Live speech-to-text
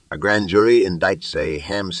A grand jury indicts a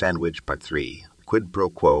ham sandwich, part 3, Quid pro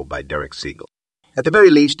quo by Derek Siegel. At the very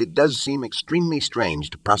least, it does seem extremely strange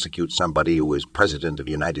to prosecute somebody who was President of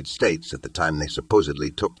the United States at the time they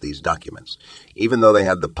supposedly took these documents, even though they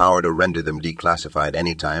had the power to render them declassified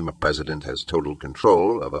any time a president has total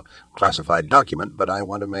control of a classified document. But I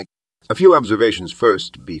want to make a few observations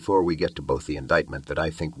first before we get to both the indictment that I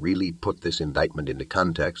think really put this indictment into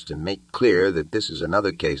context and make clear that this is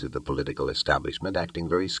another case of the political establishment acting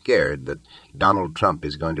very scared that Donald Trump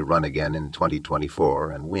is going to run again in 2024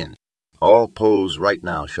 and win. All polls right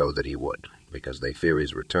now show that he would, because they fear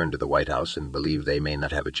his return to the White House and believe they may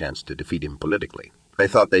not have a chance to defeat him politically. They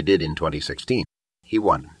thought they did in 2016. He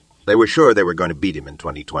won. They were sure they were going to beat him in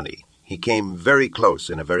 2020. He came very close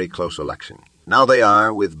in a very close election. Now they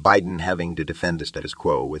are, with Biden having to defend the status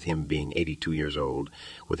quo, with him being 82 years old,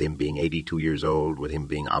 with him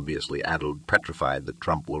being obviously addled, petrified that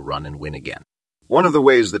Trump will run and win again. One of the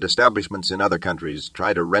ways that establishments in other countries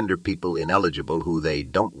try to render people ineligible who they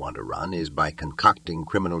don't want to run is by concocting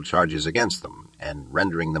criminal charges against them and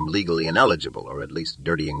rendering them legally ineligible, or at least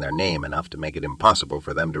dirtying their name enough to make it impossible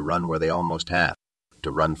for them to run where they almost have.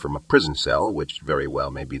 To run from a prison cell, which very well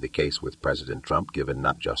may be the case with President Trump, given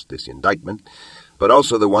not just this indictment, but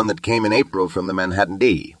also the one that came in April from the Manhattan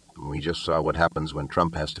D. We just saw what happens when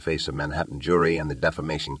Trump has to face a Manhattan jury and the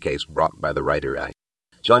defamation case brought by the writer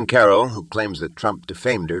John Carroll, who claims that Trump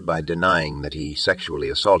defamed her by denying that he sexually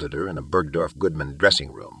assaulted her in a Bergdorf Goodman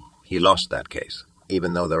dressing room. He lost that case.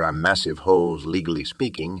 Even though there are massive holes legally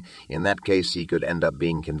speaking, in that case he could end up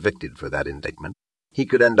being convicted for that indictment. He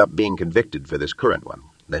could end up being convicted for this current one.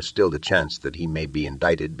 There's still the chance that he may be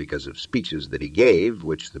indicted because of speeches that he gave,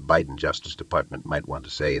 which the Biden Justice Department might want to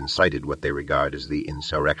say incited what they regard as the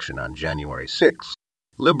insurrection on January 6th.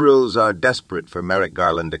 Liberals are desperate for Merrick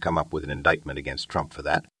Garland to come up with an indictment against Trump for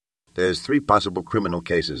that. There's 3 possible criminal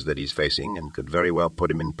cases that he's facing and could very well put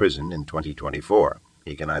him in prison in 2024.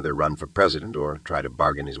 He can either run for president or try to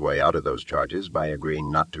bargain his way out of those charges by agreeing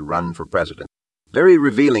not to run for president. Very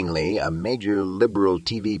revealingly, a major liberal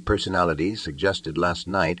TV personality suggested last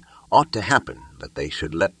night ought to happen that they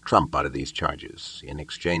should let Trump out of these charges in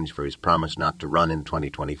exchange for his promise not to run in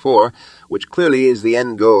 2024, which clearly is the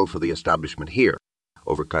end goal for the establishment here.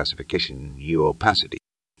 Overclassification, opacity.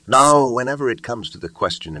 Now, whenever it comes to the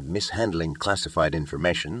question of mishandling classified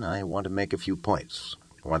information, I want to make a few points.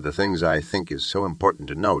 One of the things I think is so important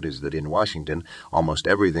to note is that in Washington, almost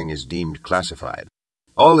everything is deemed classified.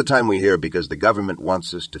 All the time we hear because the government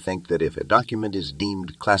wants us to think that if a document is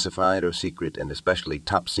deemed classified or secret, and especially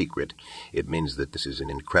top secret, it means that this is an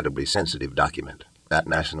incredibly sensitive document. That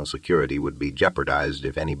national security would be jeopardized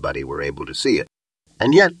if anybody were able to see it.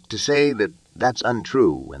 And yet, to say that that's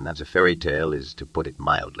untrue and that's a fairy tale is to put it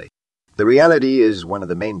mildly. The reality is one of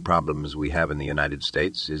the main problems we have in the United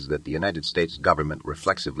States is that the United States government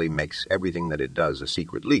reflexively makes everything that it does a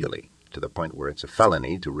secret legally, to the point where it's a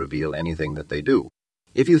felony to reveal anything that they do.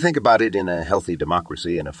 If you think about it, in a healthy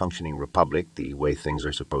democracy, in a functioning republic, the way things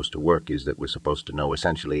are supposed to work is that we're supposed to know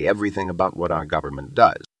essentially everything about what our government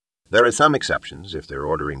does. There are some exceptions, if they're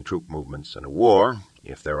ordering troop movements in a war,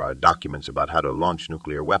 if there are documents about how to launch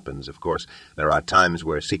nuclear weapons. Of course, there are times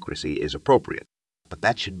where secrecy is appropriate. But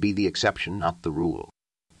that should be the exception, not the rule.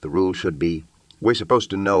 The rule should be, we're supposed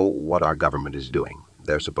to know what our government is doing.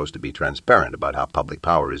 They're supposed to be transparent about how public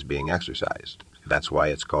power is being exercised. That's why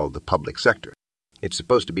it's called the public sector. It's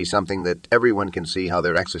supposed to be something that everyone can see how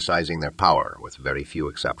they're exercising their power, with very few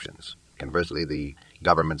exceptions. Conversely, the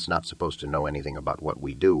government's not supposed to know anything about what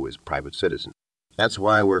we do as private citizens. That's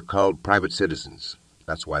why we're called private citizens.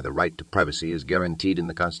 That's why the right to privacy is guaranteed in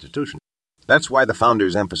the Constitution. That's why the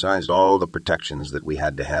founders emphasized all the protections that we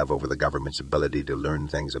had to have over the government's ability to learn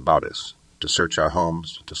things about us, to search our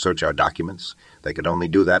homes, to search our documents. They could only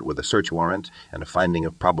do that with a search warrant and a finding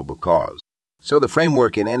of probable cause. So the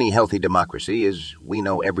framework in any healthy democracy is we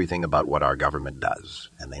know everything about what our government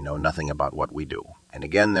does, and they know nothing about what we do. And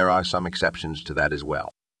again, there are some exceptions to that as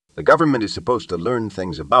well. The government is supposed to learn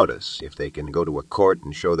things about us. If they can go to a court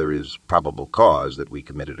and show there is probable cause that we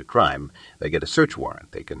committed a crime, they get a search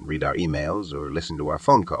warrant. They can read our emails or listen to our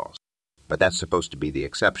phone calls. But that's supposed to be the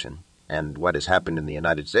exception. And what has happened in the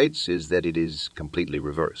United States is that it is completely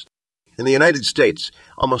reversed. In the United States,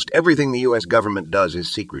 almost everything the U.S. government does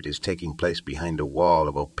is secret, is taking place behind a wall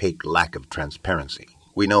of opaque lack of transparency.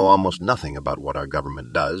 We know almost nothing about what our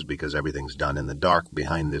government does because everything's done in the dark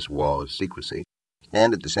behind this wall of secrecy.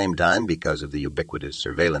 And at the same time, because of the ubiquitous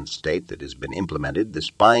surveillance state that has been implemented, the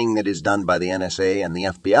spying that is done by the NSA and the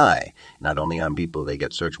FBI, not only on people they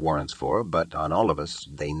get search warrants for, but on all of us,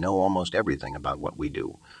 they know almost everything about what we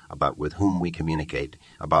do, about with whom we communicate,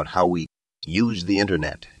 about how we use the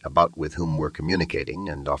internet about with whom we're communicating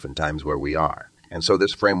and oftentimes where we are. And so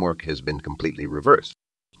this framework has been completely reversed.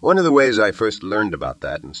 One of the ways I first learned about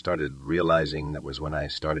that and started realizing that was when I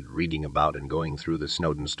started reading about and going through the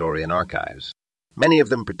Snowden story in archives. Many of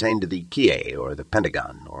them pertain to the KIA, or the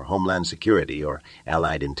Pentagon, or Homeland Security, or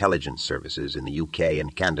Allied Intelligence Services in the UK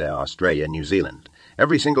and Canada, Australia, and New Zealand.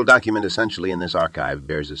 Every single document essentially in this archive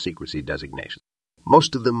bears a secrecy designation.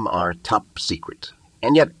 Most of them are top secret.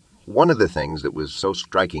 And yet, one of the things that was so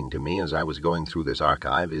striking to me as I was going through this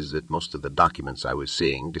archive is that most of the documents I was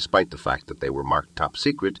seeing, despite the fact that they were marked top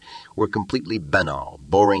secret, were completely banal,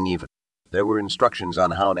 boring even. There were instructions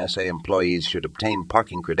on how SA employees should obtain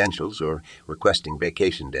parking credentials or requesting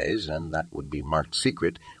vacation days, and that would be marked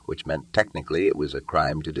secret, which meant technically it was a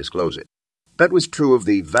crime to disclose it. That was true of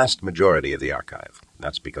the vast majority of the archive.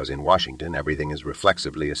 That's because in Washington everything is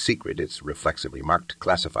reflexively a secret. It's reflexively marked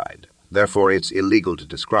classified. Therefore, it's illegal to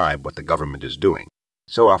describe what the government is doing.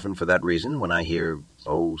 So often, for that reason, when I hear,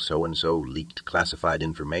 oh, so-and-so leaked classified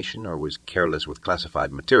information or was careless with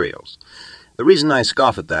classified materials, the reason I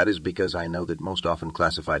scoff at that is because I know that most often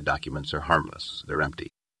classified documents are harmless. They're empty.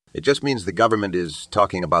 It just means the government is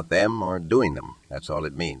talking about them or doing them. That's all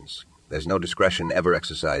it means. There's no discretion ever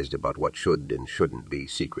exercised about what should and shouldn't be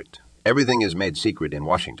secret. Everything is made secret in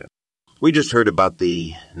Washington. We just heard about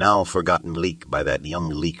the now-forgotten leak by that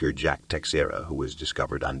young leaker Jack Teixeira, who was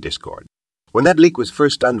discovered on Discord. When that leak was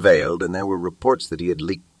first unveiled, and there were reports that he had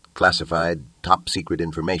leaked classified, top-secret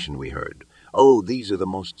information, we heard, oh, these are the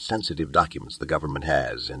most sensitive documents the government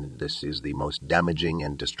has, and this is the most damaging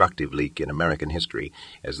and destructive leak in American history,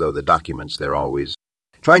 as though the documents they're always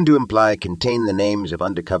trying to imply contain the names of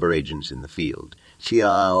undercover agents in the field,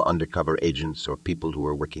 Chiao undercover agents or people who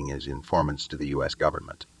are working as informants to the U.S.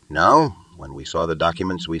 government. Now, when we saw the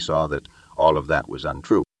documents, we saw that all of that was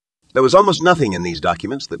untrue. There was almost nothing in these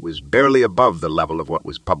documents that was barely above the level of what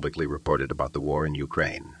was publicly reported about the war in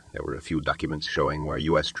Ukraine. There were a few documents showing where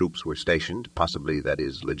U.S. troops were stationed, possibly that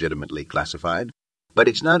is legitimately classified. But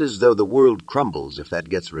it's not as though the world crumbles if that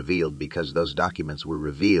gets revealed because those documents were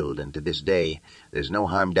revealed, and to this day, there's no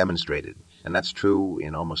harm demonstrated. And that's true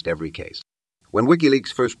in almost every case. When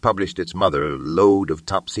WikiLeaks first published its mother load of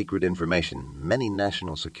top-secret information, many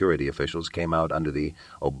national security officials came out under the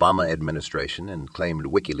Obama administration and claimed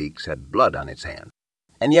WikiLeaks had blood on its hands.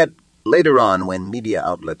 And yet, later on, when media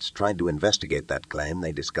outlets tried to investigate that claim,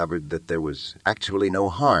 they discovered that there was actually no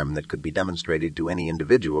harm that could be demonstrated to any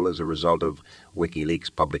individual as a result of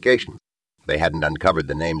WikiLeaks' publication. They hadn't uncovered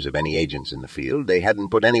the names of any agents in the field. They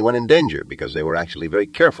hadn't put anyone in danger because they were actually very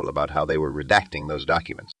careful about how they were redacting those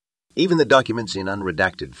documents. Even the documents in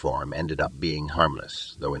unredacted form ended up being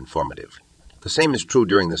harmless, though informative. The same is true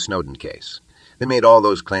during the Snowden case. They made all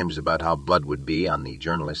those claims about how blood would be on the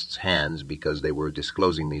journalists' hands because they were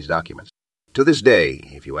disclosing these documents. To this day,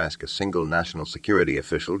 if you ask a single national security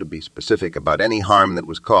official to be specific about any harm that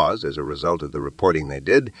was caused as a result of the reporting they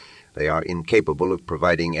did, they are incapable of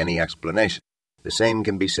providing any explanation. The same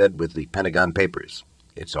can be said with the Pentagon Papers.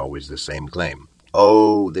 It's always the same claim.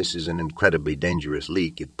 Oh, this is an incredibly dangerous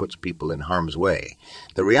leak. It puts people in harm's way.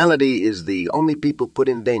 The reality is the only people put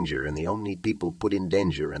in danger, and the only people put in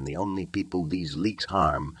danger, and the only people these leaks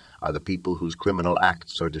harm are the people whose criminal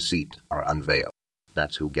acts or deceit are unveiled.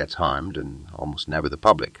 That's who gets harmed, and almost never the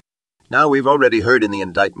public. Now, we've already heard in the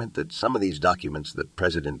indictment that some of these documents that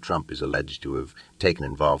President Trump is alleged to have taken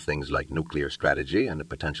involve things like nuclear strategy and a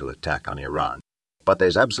potential attack on Iran. But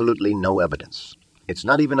there's absolutely no evidence. It's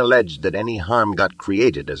not even alleged that any harm got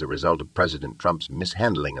created as a result of President Trump's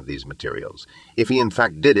mishandling of these materials. If he in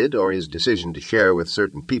fact did it, or his decision to share with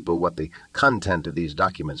certain people what the content of these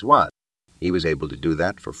documents was, he was able to do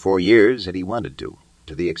that for 4 years had he wanted to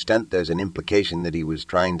the extent there's an implication that he was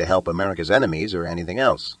trying to help America's enemies or anything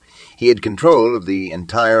else. He had control of the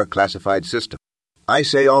entire classified system. I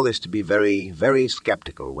say all this to be very, very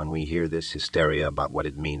skeptical when we hear this hysteria about what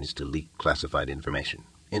it means to leak classified information,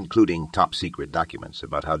 including top-secret documents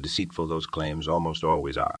about how deceitful those claims almost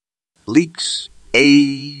always are. Leaks,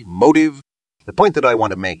 a motive? The point that I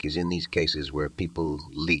want to make is in these cases where people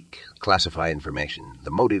leak, classify information,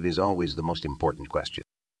 the motive is always the most important question.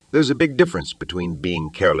 There's a big difference between being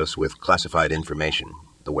careless with classified information,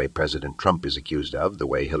 the way President Trump is accused of, the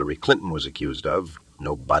way Hillary Clinton was accused of,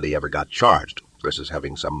 nobody ever got charged, versus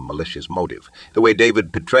having some malicious motive, the way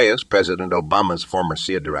David Petraeus, President Obama's former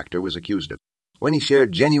CIA director, was accused of. When he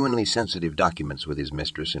shared genuinely sensitive documents with his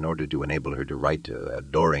mistress in order to enable her to write an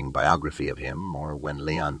adoring biography of him, or when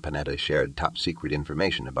Leon Panetta shared top-secret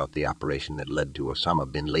information about the operation that led to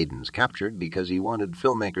Osama bin Laden's capture because he wanted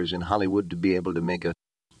filmmakers in Hollywood to be able to make a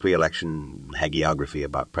pre-election hagiography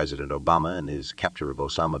about President Obama and his capture of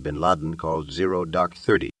Osama bin Laden called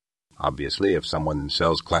 0-30. Obviously, if someone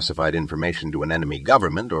sells classified information to an enemy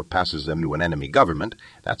government or passes them to an enemy government,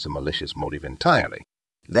 that's a malicious motive entirely.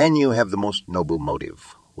 Then you have the most noble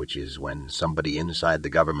motive, which is when somebody inside the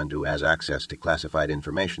government who has access to classified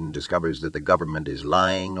information discovers that the government is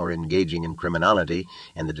lying or engaging in criminality,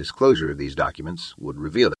 and the disclosure of these documents would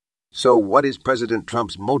reveal it. So what is President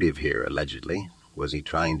Trump's motive here, allegedly? Was he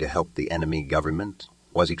trying to help the enemy government?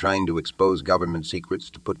 Was he trying to expose government secrets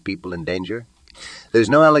to put people in danger? There's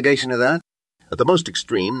no allegation of that. At the most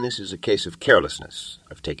extreme, this is a case of carelessness,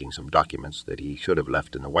 of taking some documents that he should have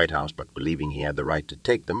left in the White House but believing he had the right to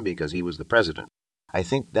take them because he was the president. I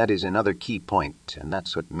think that is another key point, and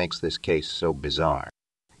that's what makes this case so bizarre.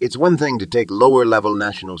 It's one thing to take lower-level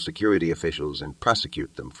national security officials and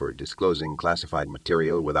prosecute them for disclosing classified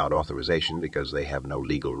material without authorization because they have no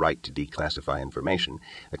legal right to declassify information.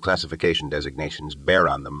 The classification designations bear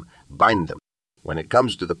on them, bind them. When it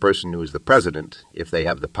comes to the person who is the president, if they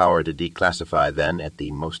have the power to declassify, then, at the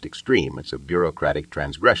most extreme, it's a bureaucratic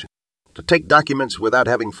transgression. To take documents without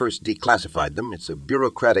having first declassified them, it's a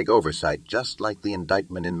bureaucratic oversight, just like the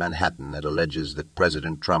indictment in Manhattan that alleges that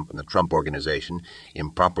President Trump and the Trump Organization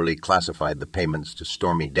improperly classified the payments to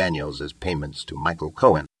Stormy Daniels as payments to Michael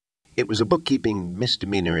Cohen. It was a bookkeeping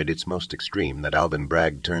misdemeanor at its most extreme that Alvin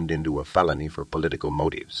Bragg turned into a felony for political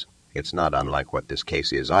motives. It's not unlike what this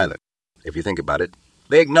case is either. If you think about it,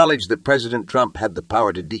 they acknowledge that President Trump had the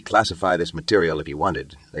power to declassify this material if he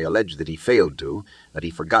wanted. They allege that he failed to, that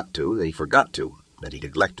he forgot to, that he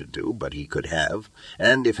neglected to, but he could have.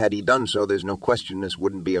 And if had he done so, there's no question this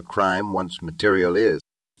wouldn't be a crime once material is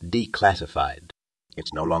declassified.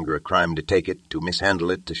 It's no longer a crime to take it, to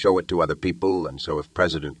mishandle it, to show it to other people, and so if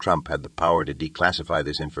President Trump had the power to declassify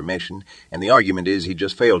this information, and the argument is he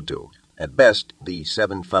just failed to, at best, the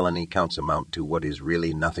 7 felony counts amount to what is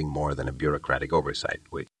really nothing more than a bureaucratic oversight,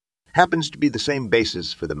 which happens to be the same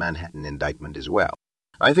basis for the Manhattan indictment as well.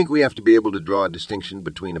 I think we have to be able to draw a distinction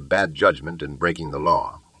between a bad judgment and breaking the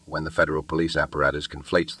law. When the federal police apparatus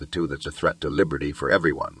conflates the two, that's a threat to liberty for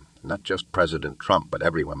everyone, not just President Trump, but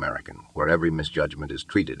every American, where every misjudgment is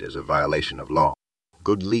treated as a violation of law.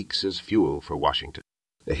 Good leaks as fuel for Washington.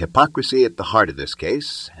 The hypocrisy at the heart of this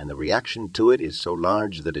case, and the reaction to it, is so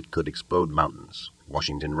large that it could explode mountains.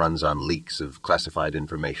 Washington runs on leaks of classified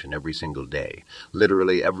information every single day.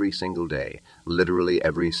 Literally every single day. Literally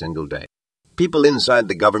every single day. People inside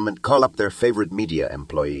the government call up their favorite media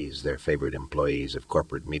employees, their favorite employees of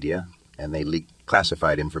corporate media, and they leak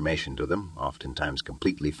classified information to them, oftentimes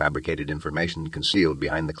completely fabricated information concealed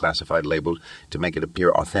behind the classified label to make it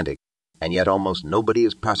appear authentic. And yet almost nobody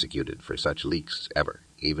is prosecuted for such leaks ever,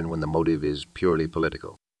 even when the motive is purely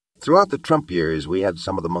political. Throughout the Trump years, we had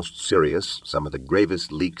some of the most serious, some of the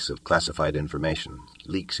gravest leaks of classified information,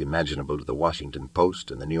 leaks imaginable to the Washington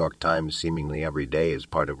Post and the New York Times seemingly every day as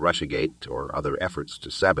part of Russiagate or other efforts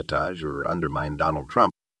to sabotage or undermine Donald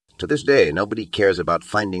Trump. To this day, nobody cares about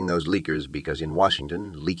finding those leakers because in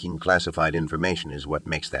Washington, leaking classified information is what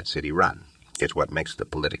makes that city run. It's what makes the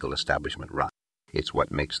political establishment run. It's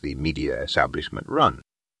what makes the media establishment run.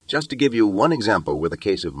 Just to give you one example with the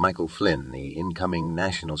case of Michael Flynn, the incoming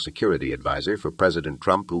national security advisor for President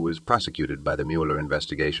Trump, who was prosecuted by the Mueller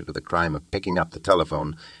investigation for the crime of picking up the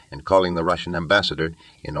telephone and calling the Russian ambassador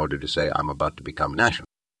in order to say, "I'm about to become national."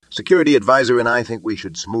 Security advisor and I think we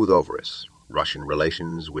should smooth over us Russian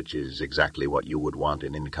relations, which is exactly what you would want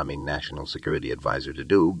an incoming national security advisor to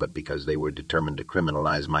do, but because they were determined to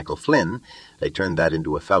criminalize Michael Flynn, they turned that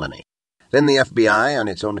into a felony. Then the FBI, on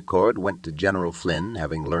its own accord, went to General Flynn,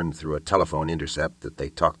 having learned through a telephone intercept that they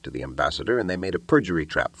talked to the ambassador, and they made a perjury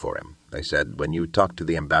trap for him. They said, "When you talked to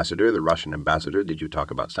the ambassador, the Russian ambassador, did you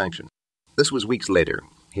talk about sanctions?" This was weeks later.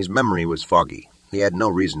 His memory was foggy. He had no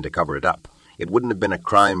reason to cover it up. It wouldn't have been a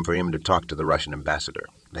crime for him to talk to the Russian ambassador.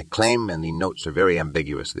 They claim, and the notes are very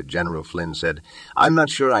ambiguous, that General Flynn said, "I'm not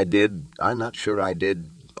sure I did,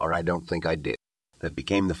 or I don't think I did." That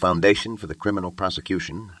became the foundation for the criminal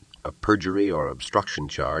prosecution, a perjury or obstruction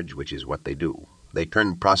charge, which is what they do. They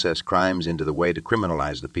turn process crimes into the way to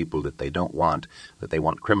criminalize the people that they don't want, that they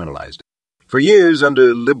want criminalized. For years,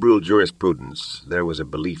 under liberal jurisprudence, there was a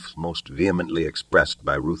belief most vehemently expressed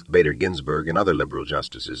by Ruth Bader Ginsburg and other liberal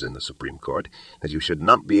justices in the Supreme Court that you should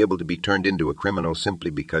not be able to be turned into a criminal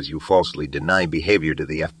simply because you falsely deny behavior to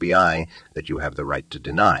the FBI that you have the right to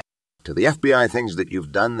deny. To the FBI, things that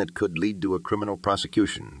you've done that could lead to a criminal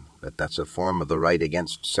prosecution, that that's a form of the right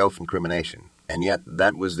against self-incrimination. And yet,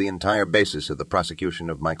 that was the entire basis of the prosecution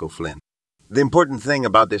of Michael Flynn. The important thing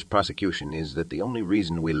about this prosecution is that the only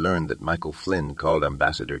reason we learned that Michael Flynn called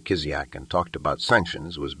Ambassador Kislyak and talked about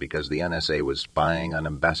sanctions was because the NSA was spying on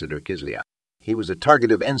Ambassador Kislyak. He was a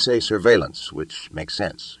target of NSA surveillance, which makes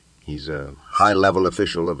sense. He's a high-level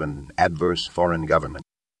official of an adverse foreign government.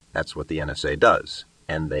 That's what the NSA does.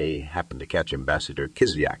 And they happened to catch Ambassador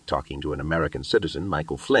Kislyak talking to an American citizen,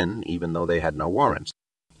 Michael Flynn, even though they had no warrants.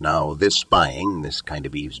 Now, this spying, this kind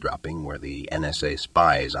of eavesdropping, where the NSA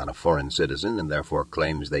spies on a foreign citizen and therefore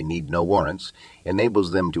claims they need no warrants, enables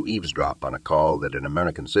them to eavesdrop on a call that an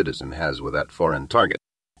American citizen has with that foreign target.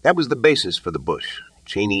 That was the basis for the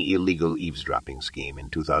Bush-Cheney illegal eavesdropping scheme in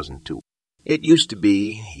 2002. It used to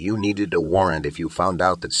be you needed a warrant if you found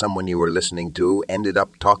out that someone you were listening to ended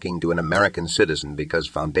up talking to an American citizen, because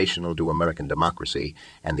foundational to American democracy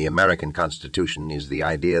and the American Constitution is the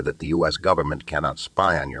idea that the U.S. government cannot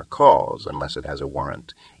spy on your calls unless it has a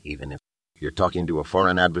warrant, even if you're talking to a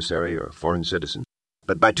foreign adversary or a foreign citizen.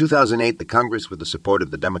 But by 2008, the Congress, with the support of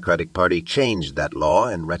the Democratic Party, changed that law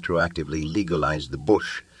and retroactively legalized the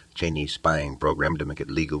Bush-Cheney spying program to make it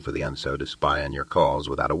legal for the NSA to spy on your calls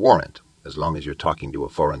without a warrant, as long as you're talking to a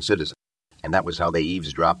foreign citizen. And that was how they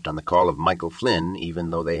eavesdropped on the call of Michael Flynn,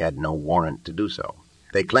 even though they had no warrant to do so.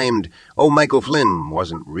 They claimed, Michael Flynn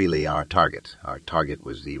wasn't really our target. Our target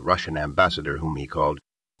was the Russian ambassador whom he called.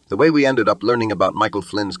 The way we ended up learning about Michael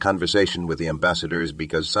Flynn's conversation with the ambassador is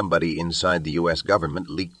because somebody inside the U.S. government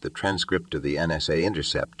leaked the transcript of the NSA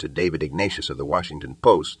intercept to David Ignatius of the Washington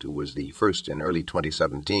Post, who was the first in early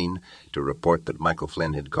 2017 to report that Michael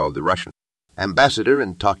Flynn had called the Russian ambassador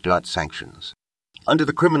and talked about sanctions. Under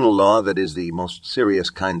the criminal law, that is the most serious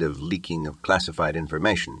kind of leaking of classified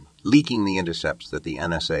information, leaking the intercepts that the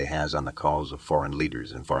NSA has on the calls of foreign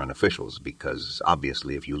leaders and foreign officials, because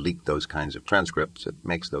obviously if you leak those kinds of transcripts, it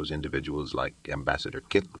makes those individuals like Ambassador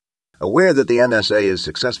Kislyak aware that the NSA has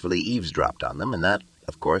successfully eavesdropped on them, and that,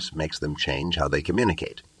 of course, makes them change how they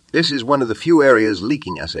communicate. This is one of the few areas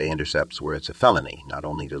leaking SA intercepts where it's a felony, not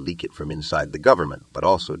only to leak it from inside the government, but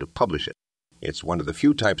also to publish it. It's one of the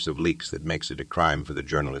few types of leaks that makes it a crime for the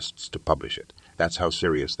journalists to publish it. That's how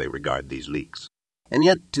serious they regard these leaks. And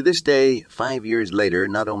yet, to this day, 5 years later,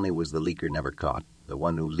 not only was the leaker never caught, the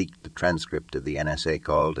one who leaked the transcript of the NSA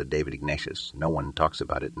call to David Ignatius, no one talks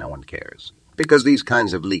about it, no one cares. Because these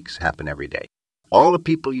kinds of leaks happen every day. All the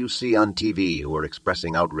people you see on TV who are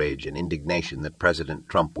expressing outrage and indignation that President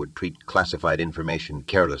Trump would treat classified information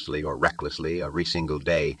carelessly or recklessly every single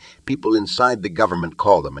day, people inside the government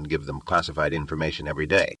call them and give them classified information every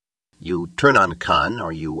day. You turn on Khan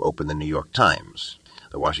or you open the New York Times,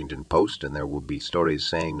 the Washington Post, and there will be stories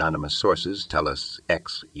saying anonymous sources tell us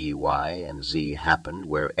X, E, Y, and Z happened,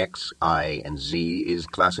 where X, I, and Z is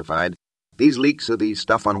classified. These leaks are the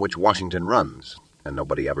stuff on which Washington runs, and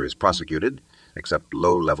nobody ever is prosecuted, except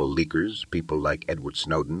low-level leakers, people like Edward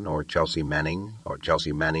Snowden or Chelsea Manning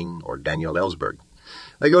or Daniel Ellsberg.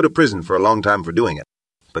 They go to prison for a long time for doing it.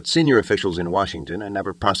 But senior officials in Washington are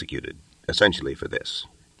never prosecuted, essentially for this.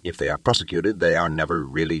 If they are prosecuted, they are never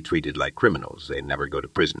really treated like criminals. They never go to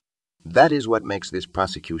prison. That is what makes this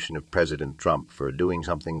prosecution of President Trump for doing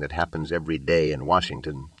something that happens every day in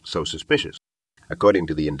Washington so suspicious. According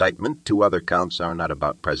to the indictment, 2 other counts are not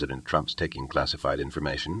about President Trump's taking classified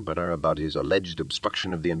information, but are about his alleged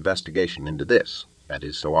obstruction of the investigation into this. That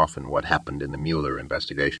is so often what happened in the Mueller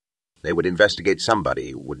investigation. They would investigate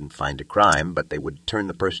somebody, wouldn't find a crime, but they would turn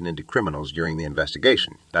the person into criminals during the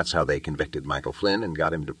investigation. That's how they convicted Michael Flynn and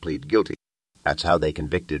got him to plead guilty. That's how they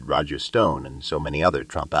convicted Roger Stone and so many other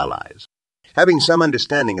Trump allies. Having some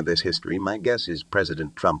understanding of this history, my guess is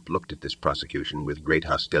President Trump looked at this prosecution with great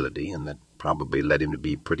hostility, and that probably led him to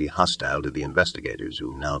be pretty hostile to the investigators,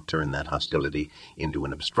 who now turn that hostility into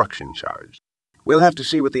an obstruction charge. We'll have to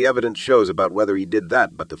see what the evidence shows about whether he did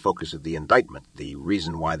that, but the focus of the indictment, the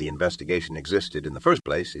reason why the investigation existed in the first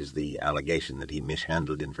place, is the allegation that he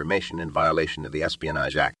mishandled information in violation of the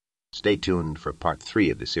Espionage Act. Stay tuned for Part 3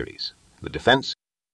 of the series. The defense